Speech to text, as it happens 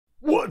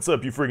What's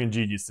up, you friggin'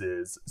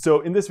 geniuses?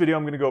 So in this video,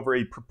 I'm going to go over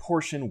a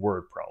proportion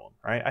word problem,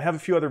 right? I have a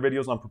few other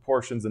videos on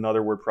proportions and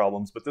other word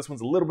problems, but this one's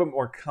a little bit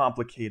more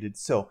complicated,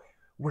 so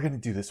we're going to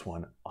do this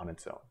one on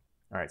its own.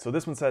 All right, so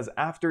this one says,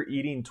 after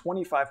eating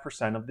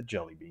 25% of the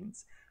jelly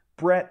beans,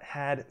 Brett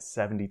had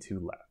 72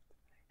 left.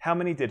 How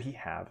many did he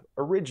have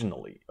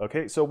originally?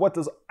 Okay, so what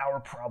does our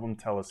problem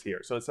tell us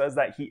here? So it says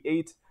that he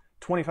ate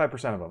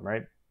 25% of them,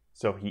 right?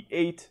 So he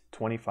ate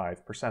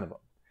 25% of them.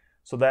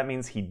 So that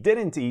means he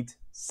didn't eat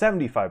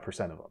 75%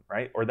 of them,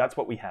 right? Or that's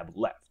what we have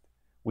left.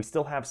 We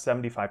still have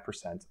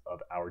 75%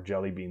 of our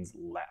jelly beans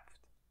left,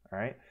 all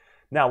right?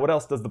 Now, what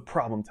else does the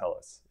problem tell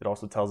us? It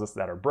also tells us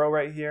that our bro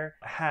right here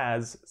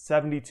has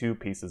 72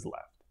 pieces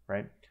left,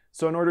 right?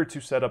 So in order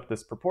to set up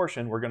this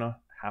proportion, we're gonna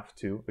have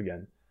to,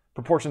 again,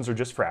 proportions are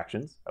just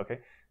fractions, okay?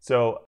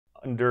 So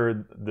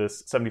under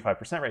this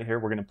 75% right here,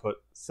 we're gonna put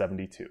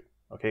 72,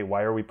 okay?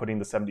 Why are we putting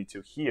the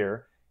 72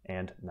 here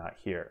and not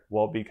here?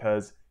 Well,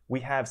 because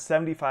we have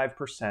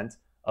 75%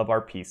 of our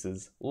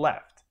pieces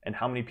left. And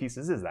how many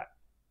pieces is that?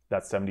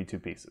 That's 72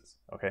 pieces,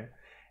 okay?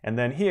 And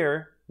then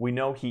here, we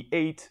know he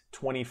ate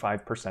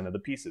 25% of the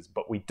pieces,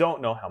 but we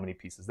don't know how many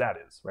pieces that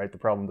is, right? The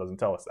problem doesn't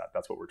tell us that.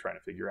 That's what we're trying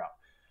to figure out.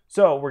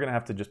 So we're gonna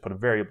have to just put a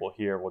variable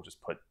here. We'll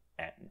just put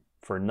n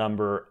for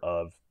number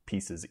of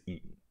pieces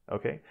eaten,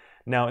 okay?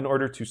 Now, in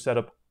order to set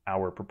up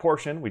our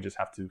proportion, we just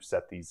have to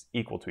set these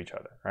equal to each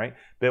other, right?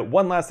 But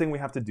one last thing we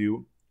have to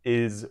do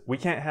is we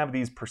can't have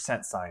these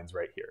percent signs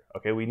right here,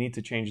 okay? We need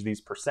to change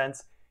these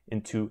percents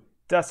into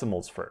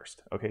decimals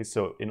first, okay?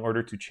 So in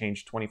order to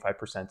change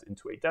 25%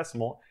 into a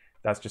decimal,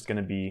 that's just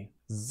gonna be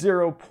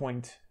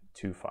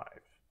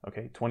 0.25,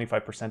 okay?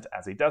 25%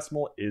 as a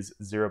decimal is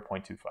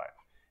 0.25.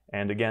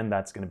 And again,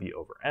 that's gonna be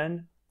over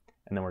n,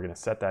 and then we're gonna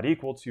set that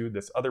equal to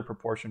this other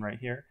proportion right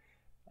here.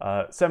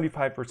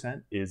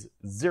 75% is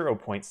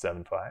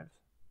 0.75,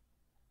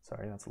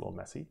 sorry, that's a little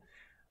messy,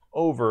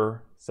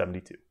 over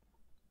 72.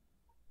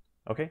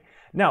 Okay,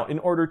 now in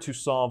order to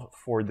solve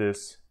for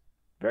this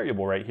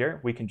variable right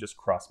here, we can just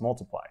cross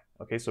multiply.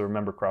 Okay, so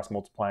remember, cross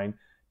multiplying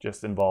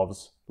just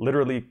involves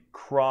literally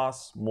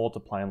cross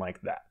multiplying like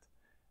that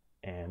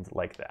and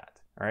like that.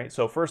 All right,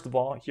 so first of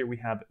all, here we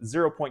have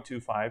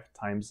 0.25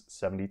 times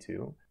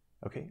 72.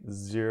 Okay,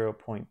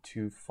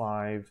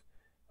 0.25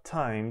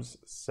 times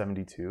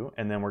 72,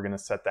 and then we're going to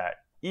set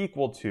that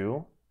equal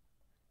to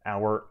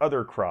our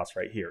other cross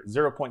right here,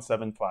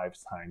 0.75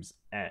 times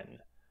n.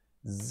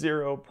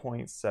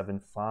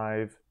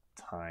 0.75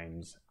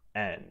 times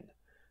n.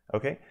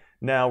 Okay,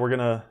 now we're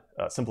gonna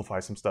simplify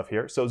some stuff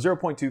here. So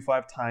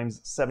 0.25 times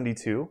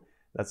 72,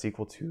 that's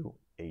equal to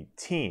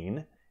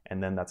 18,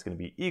 and then that's gonna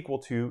be equal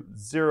to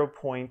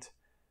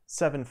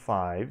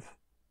 0.75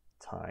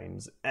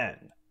 times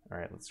n. All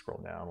right, let's scroll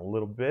down a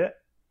little bit.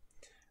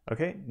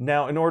 Okay,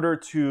 now in order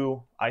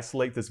to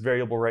isolate this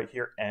variable right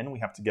here, n, we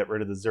have to get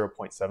rid of the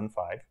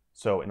 0.75.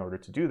 So in order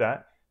to do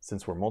that,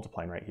 since we're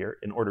multiplying right here,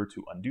 in order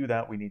to undo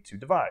that, we need to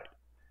divide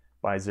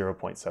by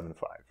 0.75,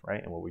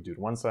 right? And what we do to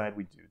one side,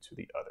 we do to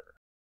the other.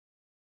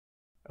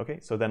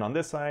 Okay, so then on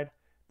this side,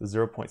 the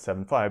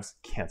 0.75s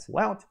cancel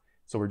out,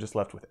 so we're just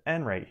left with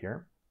n right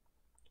here.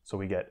 So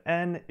we get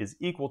n is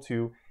equal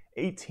to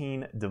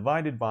 18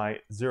 divided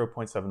by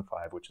 0.75,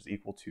 which is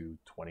equal to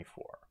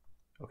 24.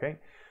 Okay,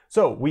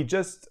 so we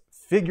just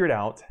figured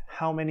out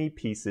how many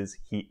pieces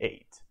he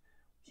ate.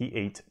 He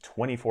ate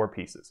 24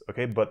 pieces,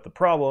 okay? But the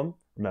problem,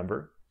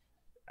 remember,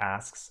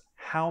 asks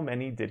how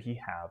many did he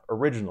have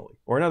originally?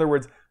 Or in other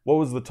words, what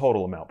was the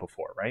total amount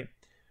before, right?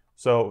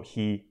 So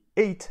he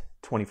ate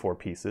 24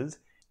 pieces,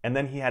 and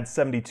then he had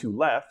 72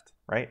 left,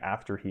 right,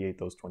 after he ate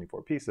those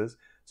 24 pieces.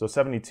 So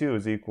 72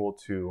 is equal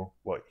to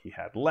what he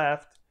had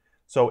left.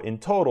 So in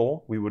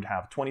total, we would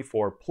have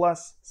 24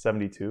 plus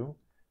 72,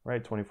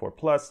 right? 24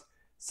 plus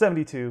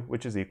 72,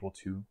 which is equal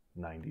to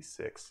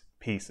 96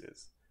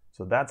 pieces.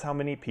 So that's how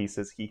many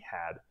pieces he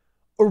had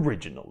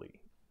originally.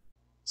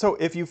 So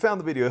if you found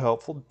the video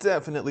helpful,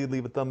 definitely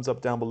leave a thumbs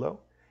up down below.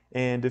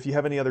 And if you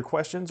have any other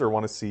questions or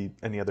want to see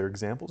any other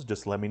examples,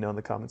 just let me know in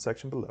the comment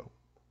section below.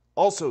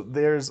 Also,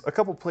 there's a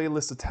couple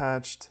playlists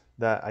attached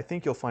that I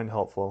think you'll find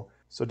helpful,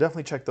 so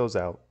definitely check those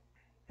out,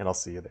 and I'll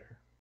see you there.